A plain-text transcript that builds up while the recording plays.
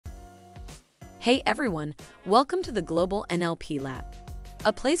Hey everyone, welcome to the Global NLP Lab,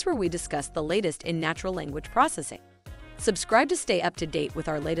 a place where we discuss the latest in natural language processing. Subscribe to stay up to date with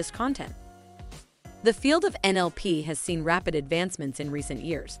our latest content. The field of NLP has seen rapid advancements in recent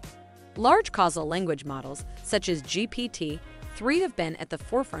years. Large causal language models, such as GPT-3, have been at the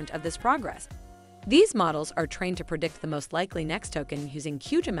forefront of this progress. These models are trained to predict the most likely next token using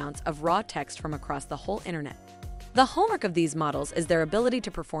huge amounts of raw text from across the whole internet. The hallmark of these models is their ability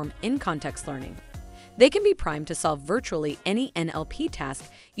to perform in-context learning. They can be primed to solve virtually any NLP task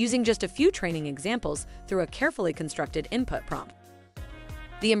using just a few training examples through a carefully constructed input prompt.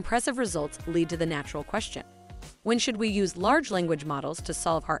 The impressive results lead to the natural question: when should we use large language models to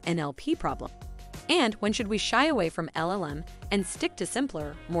solve our NLP problem? And when should we shy away from LLM and stick to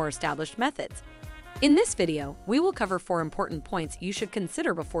simpler, more established methods? In this video, we will cover 4 important points you should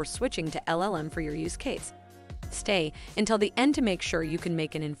consider before switching to LLM for your use case. Stay until the end to make sure you can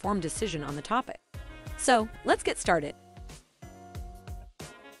make an informed decision on the topic. So, let's get started.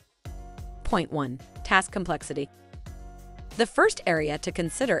 Point 1. Task complexity. The first area to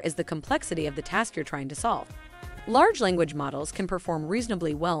consider is the complexity of the task you're trying to solve. Large language models can perform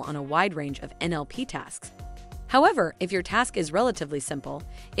reasonably well on a wide range of NLP tasks. However, if your task is relatively simple,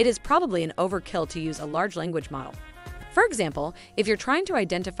 it is probably an overkill to use a large language model. For example, if you're trying to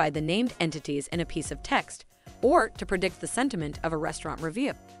identify the named entities in a piece of text, or to predict the sentiment of a restaurant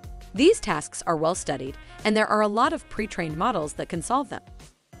review. These tasks are well studied, and there are a lot of pre-trained models that can solve them.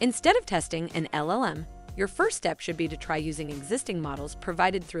 Instead of testing an LLM, your first step should be to try using existing models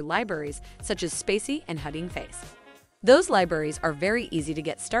provided through libraries such as Spacey and Hugging Face. Those libraries are very easy to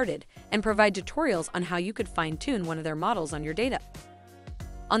get started and provide tutorials on how you could fine-tune one of their models on your data.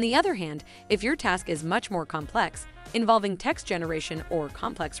 On the other hand, if your task is much more complex, involving text generation or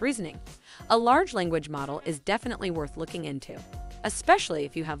complex reasoning, a large language model is definitely worth looking into, especially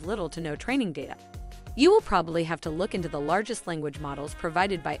if you have little to no training data. You will probably have to look into the largest language models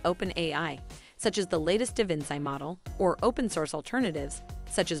provided by OpenAI, such as the latest DaVinci model, or open source alternatives,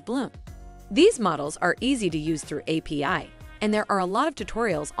 such as Bloom. These models are easy to use through API, and there are a lot of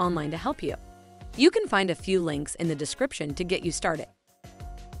tutorials online to help you. You can find a few links in the description to get you started.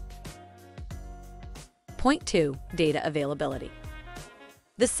 Point 2. Data availability.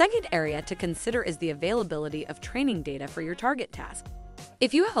 The second area to consider is the availability of training data for your target task.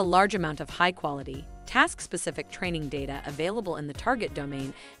 If you have a large amount of high-quality, task-specific training data available in the target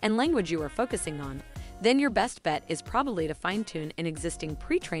domain and language you are focusing on, then your best bet is probably to fine-tune an existing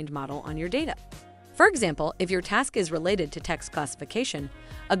pre-trained model on your data. For example, if your task is related to text classification,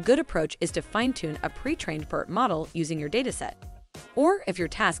 a good approach is to fine-tune a pre-trained BERT model using your dataset. Or if your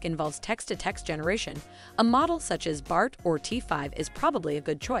task involves text-to-text generation, a model such as BART or T5 is probably a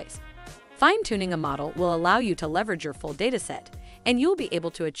good choice. Fine-tuning a model will allow you to leverage your full dataset, and you'll be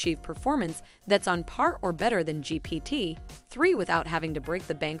able to achieve performance that's on par or better than GPT-3 without having to break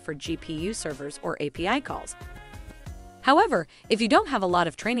the bank for GPU servers or API calls. However, if you don't have a lot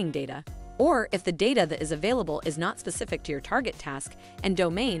of training data, or if the data that is available is not specific to your target task and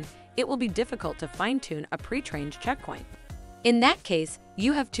domain, it will be difficult to fine-tune a pre-trained checkpoint. In that case,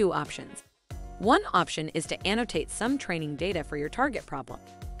 you have 2 options. One option is to annotate some training data for your target problem.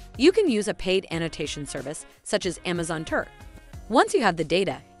 You can use a paid annotation service, such as Amazon Tur. Once you have the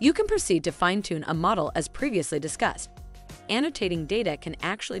data, you can proceed to fine-tune a model as previously discussed. Annotating data can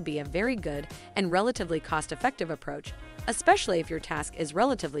actually be a very good and relatively cost-effective approach, especially if your task is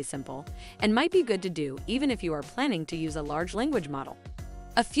relatively simple, and might be good to do even if you are planning to use a large language model.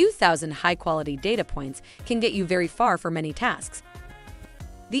 A few thousand high-quality data points can get you very far for many tasks.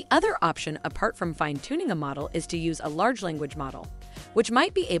 The other option apart from fine-tuning a model is to use a large language model, which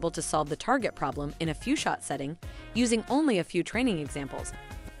might be able to solve the target problem in a few-shot setting using only a few training examples.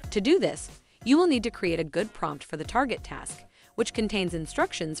 To do this, you will need to create a good prompt for the target task, which contains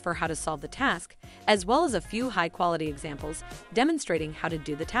instructions for how to solve the task, as well as a few high-quality examples demonstrating how to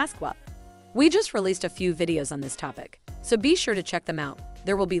do the task well. We just released a few videos on this topic, so be sure to check them out.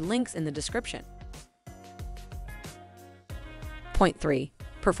 There will be links in the description. Point 3.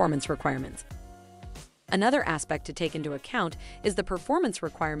 Performance requirements. Another aspect to take into account is the performance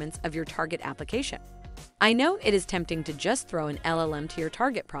requirements of your target application. I know it is tempting to just throw an LLM to your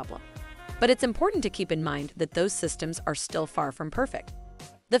target problem, but it's important to keep in mind that those systems are still far from perfect.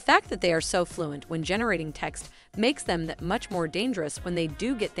 The fact that they are so fluent when generating text makes them that much more dangerous when they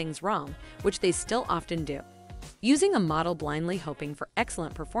do get things wrong, which they still often do. Using a model blindly hoping for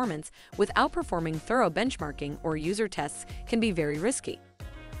excellent performance without performing thorough benchmarking or user tests can be very risky.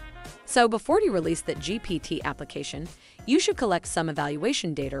 So before you release that GPT application, you should collect some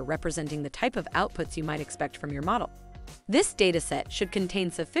evaluation data representing the type of outputs you might expect from your model. This dataset should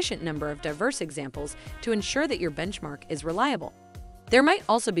contain sufficient number of diverse examples to ensure that your benchmark is reliable. There might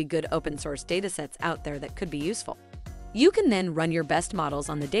also be good open-source datasets out there that could be useful. You can then run your best models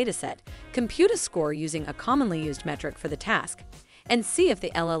on the dataset, compute a score using a commonly used metric for the task, and see if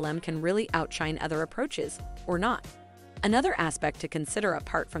the LLM can really outshine other approaches or not. Another aspect to consider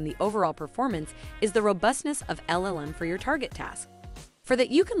apart from the overall performance is the robustness of LLM for your target task. For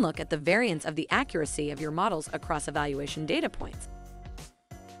that, you can look at the variance of the accuracy of your models across evaluation data points.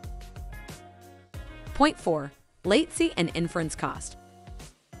 Point 4. Latency and inference cost.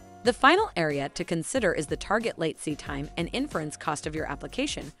 The final area to consider is the target latency time and inference cost of your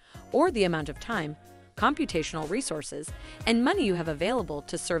application, or the amount of time, computational resources, and money you have available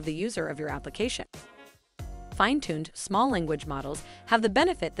to serve the user of your application. Fine-tuned small language models have the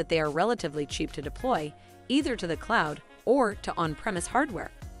benefit that they are relatively cheap to deploy, either to the cloud or to on-premise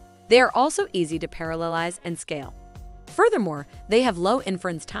hardware. They are also easy to parallelize and scale. Furthermore, they have low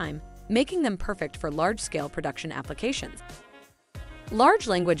inference time, making them perfect for large-scale production applications. Large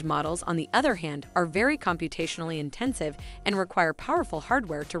language models, on the other hand, are very computationally intensive and require powerful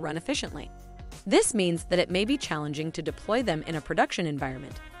hardware to run efficiently. This means that it may be challenging to deploy them in a production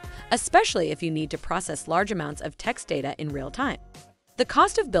environment, especially if you need to process large amounts of text data in real time. The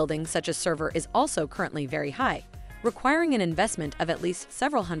cost of building such a server is also currently very high, requiring an investment of at least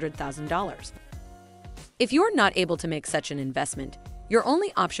several $100,000. If you are not able to make such an investment, your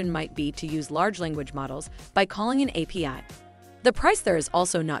only option might be to use large language models by calling an API. The price there is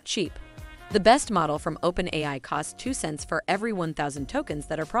also not cheap. The best model from OpenAI costs 2 cents for every 1,000 tokens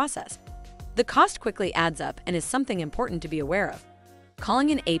that are processed. The cost quickly adds up and is something important to be aware of. Calling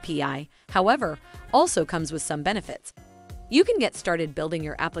an API, however, also comes with some benefits. You can get started building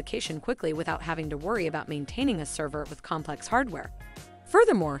your application quickly without having to worry about maintaining a server with complex hardware.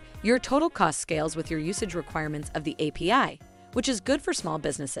 Furthermore, your total cost scales with your usage requirements of the API, which is good for small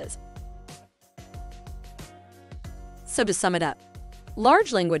businesses. So to sum it up,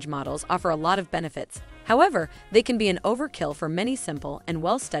 large language models offer a lot of benefits. However, they can be an overkill for many simple and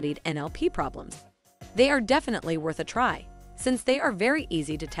well-studied NLP problems. They are definitely worth a try, since they are very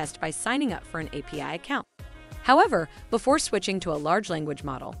easy to test by signing up for an API account. However, before switching to a large language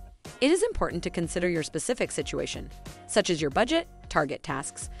model, it is important to consider your specific situation, such as your budget, target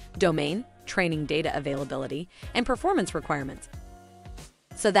tasks, domain, training data availability, and performance requirements.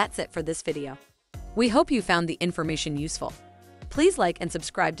 So that's it for this video. We hope you found the information useful. Please like and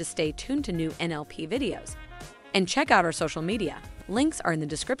subscribe to stay tuned to new NLP videos. And check out our social media. Links are in the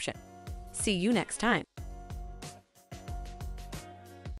description. See you next time.